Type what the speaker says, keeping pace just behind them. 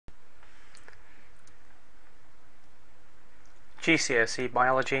GCSE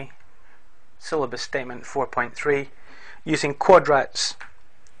Biology, Syllabus Statement 4.3, using quadrats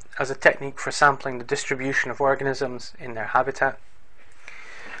as a technique for sampling the distribution of organisms in their habitat.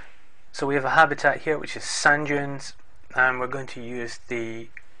 So we have a habitat here which is sand dunes, and we're going to use the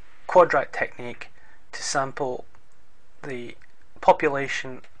quadrat technique to sample the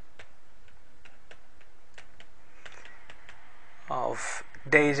population of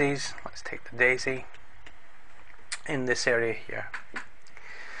daisies. Let's take the daisy in this area here.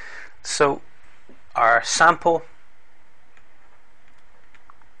 So our sample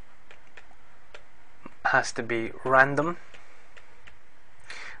has to be random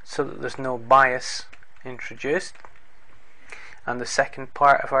so that there's no bias introduced, and the second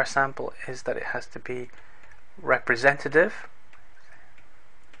part of our sample is that it has to be representative.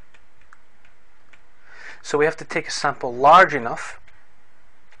 So we have to take a sample large enough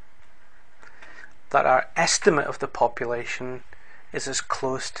that our estimate of the population is as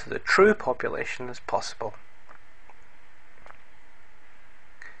close to the true population as possible.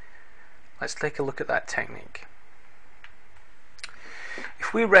 Let's take a look at that technique.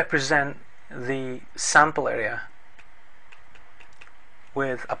 If we represent the sample area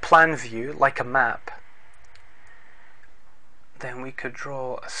with a plan view like a map, then we could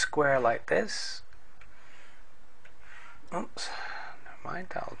draw a square like this. Oops, never mind,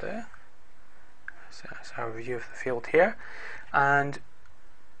 that'll do. So that's our view of the field here. And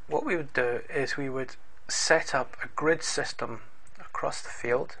what we would do is we would set up a grid system across the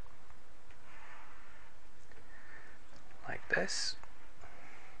field like this.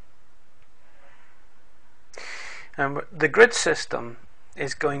 And the grid system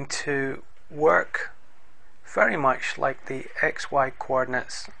is going to work very much like the XY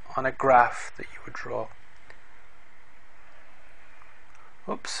coordinates on a graph that you would draw.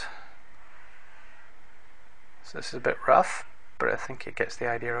 Oops. So this is a bit rough, but I think it gets the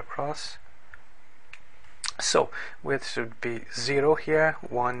idea across. So this would be 0 here,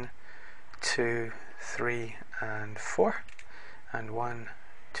 1, 2, 3 and 4, and 1,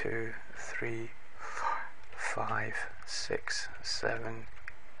 2, 3, 4, 5, 6, 7,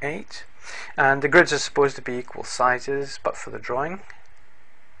 8, and the grids are supposed to be equal sizes but for the drawing.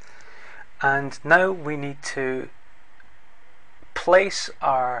 And now we need to place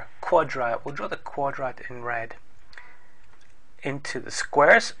our quadrat, we'll draw the quadrat in red, into the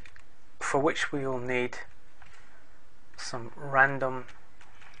squares, for which we will need some random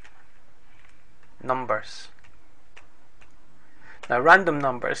numbers. Now random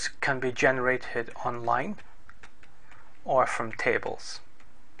numbers can be generated online or from tables,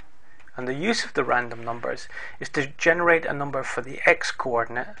 and the use of the random numbers is to generate a number for the x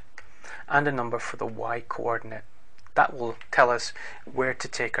coordinate and a number for the y coordinate. That will tell us where to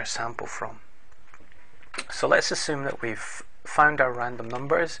take our sample from. So let's assume that we've found our random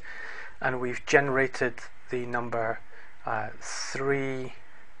numbers and we've generated the number 3,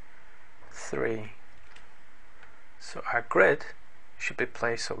 3. So our grid should be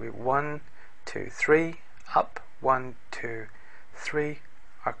placed, so we 1, 2, 3, up, 1, 2, 3.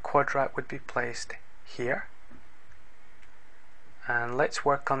 Our quadrat would be placed here. And let's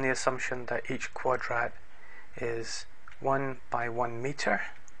work on the assumption that each quadrat is 1 by 1 meter,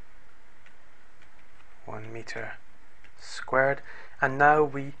 1 meter squared, and now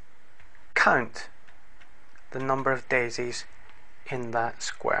we count the number of daisies in that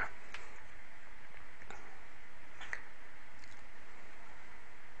square.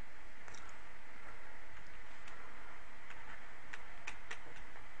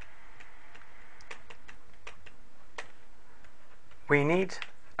 We need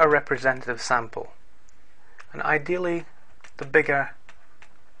a representative sample, and ideally the bigger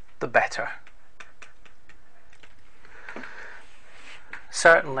the better.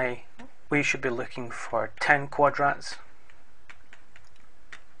 Certainly we should be looking for 10 quadrats,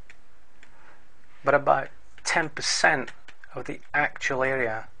 but about 10% of the actual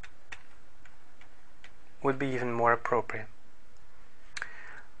area would be even more appropriate.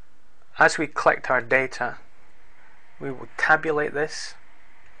 As we collect our data, we will tabulate this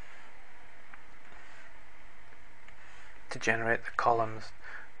to generate the columns,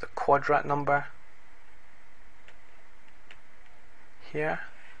 the quadrat number here,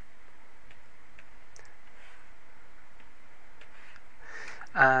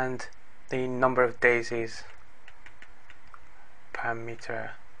 and the number of daisies per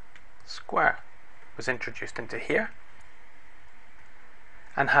meter square was introduced into here.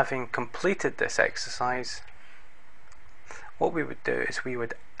 And having completed this exercise, what we would do is we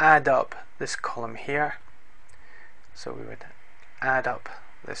would add up this column here. So we would add up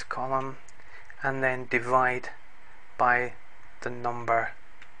this column and then divide by the number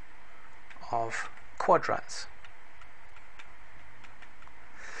of quadrats.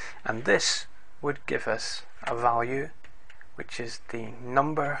 And this would give us a value which is the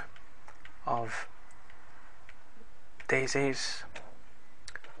number of daisies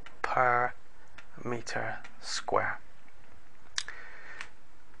per meter square.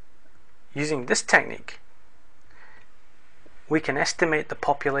 Using this technique, we can estimate the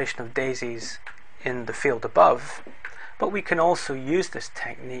population of daisies in the field above, but we can also use this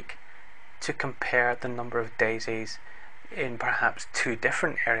technique to compare the number of daisies in perhaps 2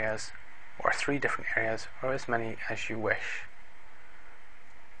 different areas, or 3 different areas, or as many as you wish.